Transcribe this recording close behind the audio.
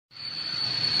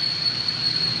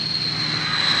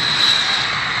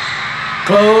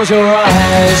Close your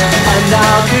eyes and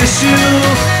I'll kiss you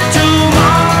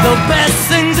tomorrow. The best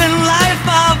things in life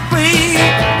are free,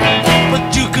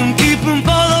 but you can keep them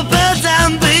for the birds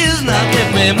and bees. Now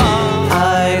give me more.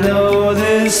 I know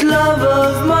this love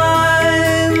of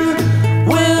mine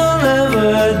will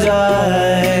never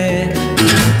die.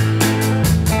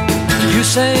 You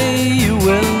say you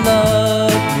will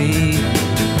love me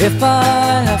if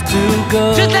I have to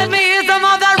go. Just let me hear some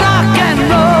of that rock and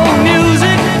roll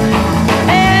music.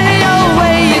 Any old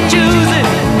way you choose it.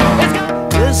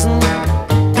 Listen,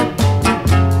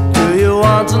 do you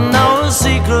want to know a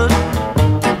secret?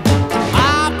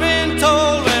 I've been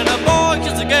told when a boy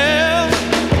kisses a girl,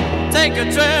 take a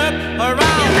trip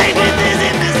around. You make me dizzy,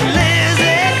 Miss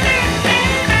Lizzy,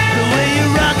 the way you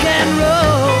rock and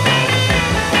roll.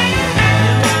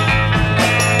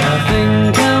 I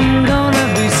think I'm gonna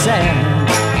be sad.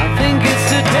 I think it's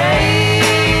today.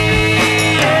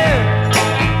 Yeah.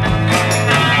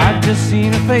 I've just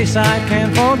seen her face, I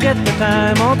can't forget the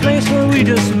time or place where we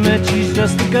just met. She's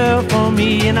just the girl for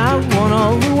me, and I want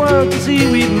all the world to see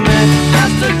we've met.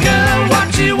 Just a girl